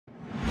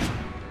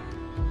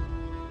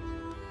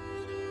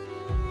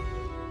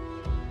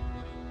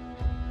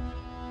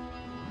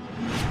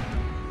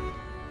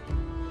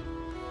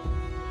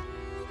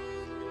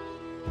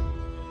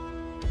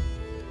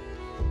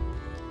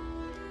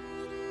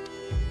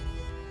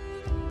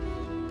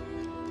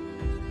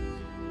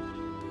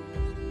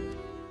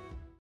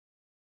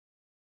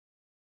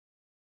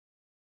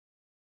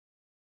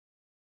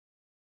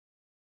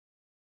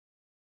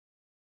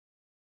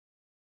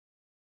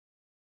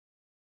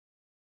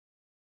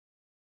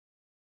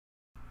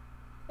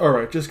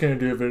Alright, just going to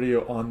do a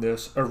video on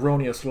this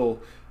erroneous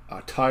little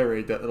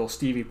tirade that little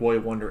Stevie Boy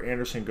Wonder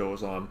Anderson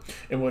goes on,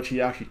 in which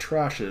he actually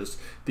trashes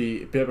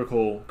the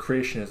biblical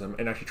creationism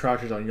and actually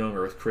trashes on young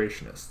earth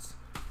creationists.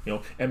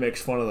 And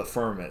makes fun of the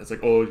firmament. It's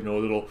like, oh,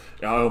 little,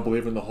 I don't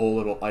believe in the whole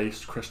little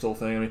ice crystal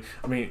thing.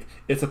 I mean,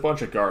 it's a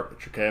bunch of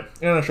garbage, okay?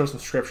 And I show some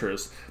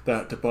scriptures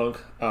that debunk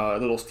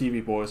little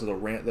Stevie Boy's little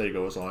rant that he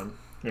goes on.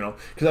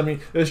 Because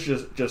this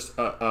is just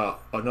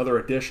another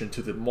addition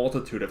to the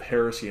multitude of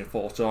heresy and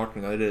false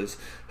doctrine that is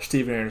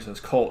Steven Anderson's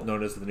cult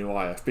known as the new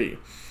IFB.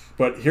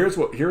 But here's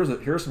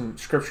some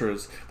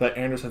scriptures that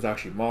Anderson's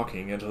actually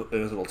mocking in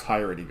his little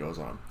tirade he goes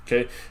on.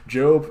 Okay,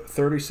 Job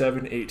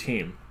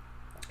 37:18.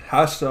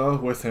 Hast thou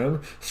with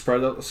him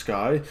spread out the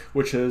sky,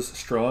 which is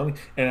strong,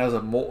 and as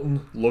a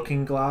molten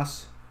looking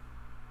glass?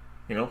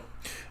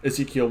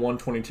 Ezekiel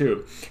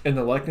 1:22. In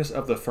the likeness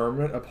of the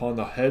firmament upon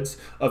the heads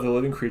of the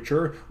living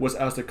creature was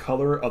as the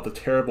color of the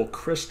terrible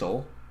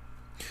crystal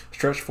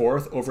stretched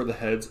forth over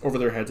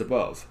their heads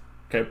above.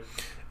 Okay?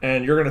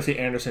 And you're going to see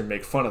Anderson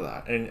make fun of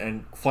that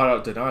and flat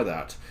out deny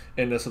that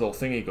in this little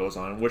thing he goes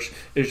on, which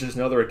is just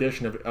another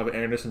edition of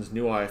Anderson's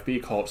new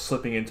IFB called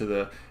slipping into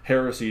the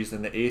heresies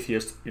and the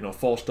atheist,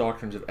 false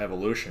doctrines of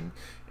evolution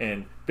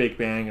and Big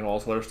Bang and all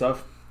this other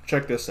stuff.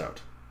 Check this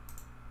out.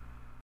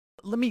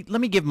 Let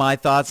me give my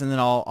thoughts, and then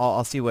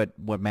I'll see what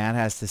Matt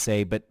has to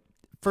say. But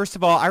first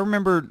of all, I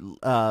remember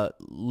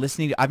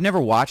listening. I've never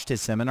watched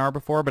his seminar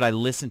before, but I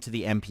listened to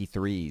the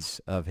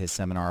MP3s of his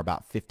seminar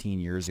about 15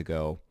 years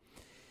ago.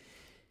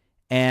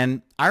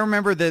 And I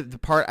remember the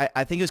part,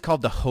 I think it was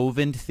called the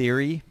Hovind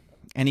theory,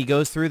 and he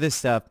goes through this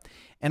stuff.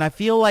 And I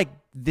feel like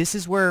this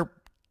is where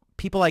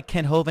people like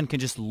Kent Hovind can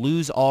just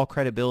lose all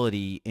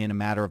credibility in a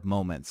matter of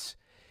moments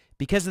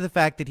because of the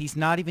fact that he's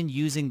not even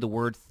using the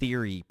word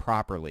theory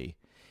properly.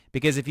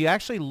 Because if you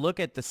actually look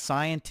at the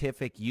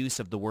scientific use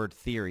of the word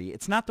theory,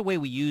 it's not the way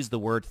we use the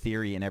word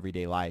theory in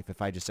everyday life.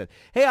 If I just said,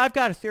 hey, I've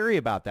got a theory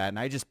about that, and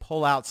I just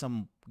pull out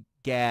some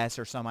guess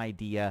or some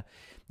idea,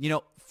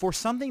 for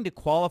something to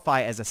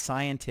qualify as a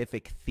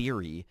scientific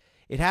theory,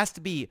 it has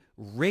to be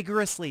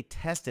rigorously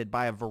tested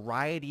by a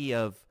variety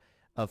of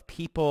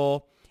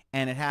people,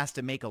 and it has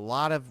to make a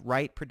lot of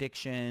right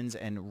predictions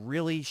and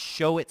really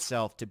show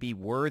itself to be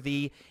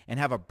worthy and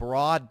have a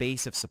broad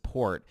base of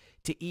support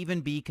to even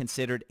be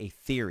considered a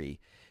theory.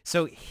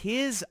 So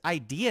his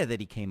idea that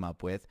he came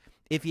up with,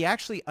 if he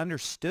actually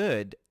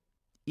understood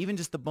even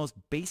just the most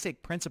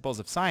basic principles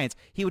of science,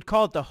 he would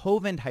call it the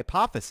Hovind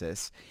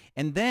hypothesis,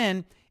 and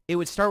then it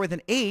would start with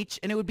an H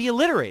and it would be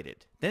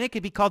alliterated. Then it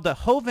could be called the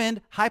Hovind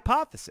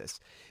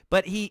hypothesis.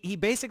 But he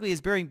basically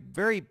is very,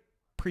 very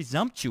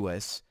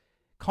presumptuous,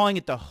 calling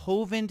it the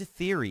Hovind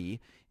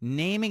theory,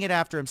 naming it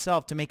after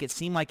himself to make it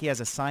seem like he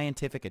has a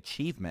scientific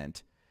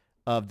achievement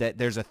of that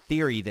there's a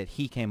theory that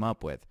he came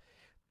up with.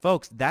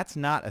 Folks, that's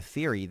not a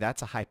theory.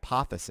 That's a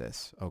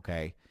hypothesis,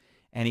 okay?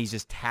 And he's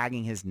just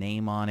tagging his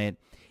name on it.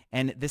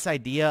 And this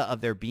idea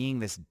of there being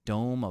this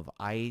dome of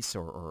ice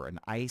or an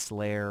ice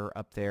layer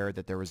up there,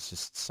 that there was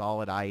just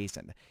solid ice,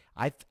 and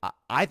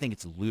I think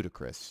it's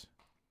ludicrous.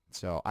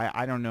 So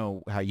I don't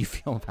know how you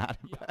feel about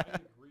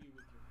it.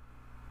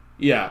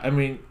 Yeah,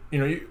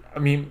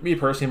 me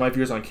personally, my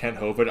views on Kent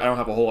Hovind, I don't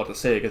have a whole lot to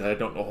say because I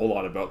don't know a whole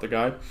lot about the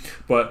guy.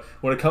 But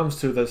when it comes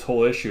to this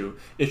whole issue,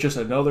 it's just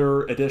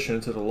another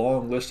addition to the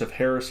long list of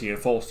heresy and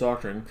false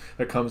doctrine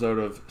that comes out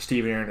of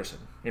Steven Anderson.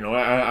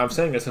 I'm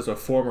saying this as a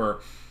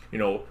former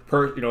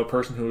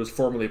person who was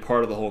formerly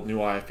part of the whole new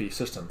IFB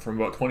system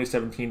from about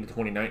 2017 to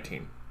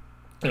 2019.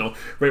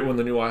 Right when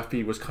the new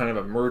IFB was kind of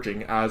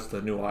emerging as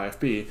the new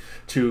IFB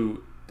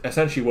to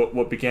essentially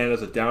what began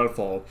as a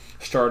downfall,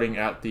 starting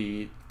at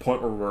the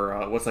point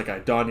where what's that guy,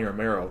 Donnie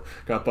Romero,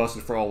 got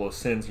busted for all those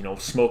sins,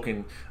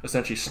 smoking,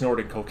 essentially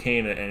snorting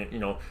cocaine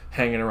and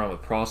hanging around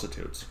with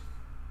prostitutes.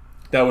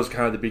 That was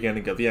kind of the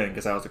beginning of the end,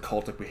 because that was a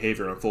cultic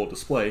behavior on full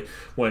display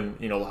when,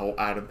 the whole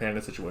Adam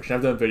Panda situation.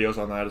 I've done videos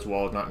on that as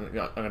well. I'm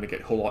going to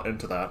get a whole lot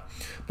into that.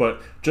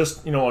 But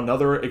just,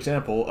 another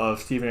example of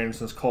Steven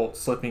Anderson's cult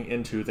slipping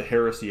into the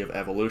heresy of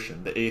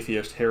evolution, the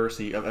atheist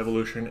heresy of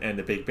evolution and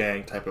the Big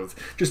Bang type of,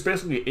 just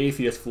basically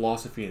atheist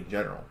philosophy in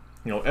general.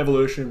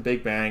 Evolution,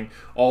 Big Bang,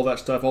 all that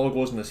stuff all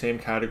goes in the same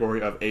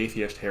category of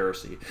atheist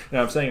heresy.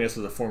 Now, I'm saying this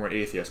as a former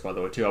atheist, by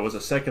the way, too. I was a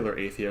secular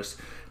atheist.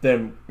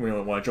 Then,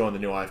 when I joined the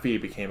new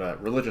IFB, became a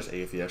religious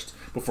atheist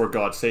before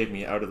God saved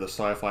me out of the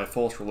sci-fi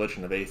false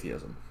religion of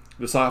atheism.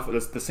 The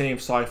same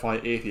sci-fi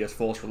atheist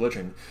false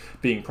religion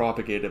being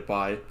propagated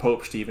by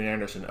Pope Steven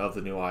Anderson of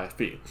the new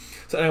IFB.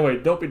 So anyway,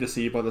 don't be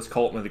deceived by this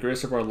cult. May the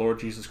grace of our Lord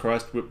Jesus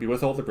Christ be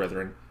with all the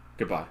brethren.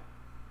 Goodbye.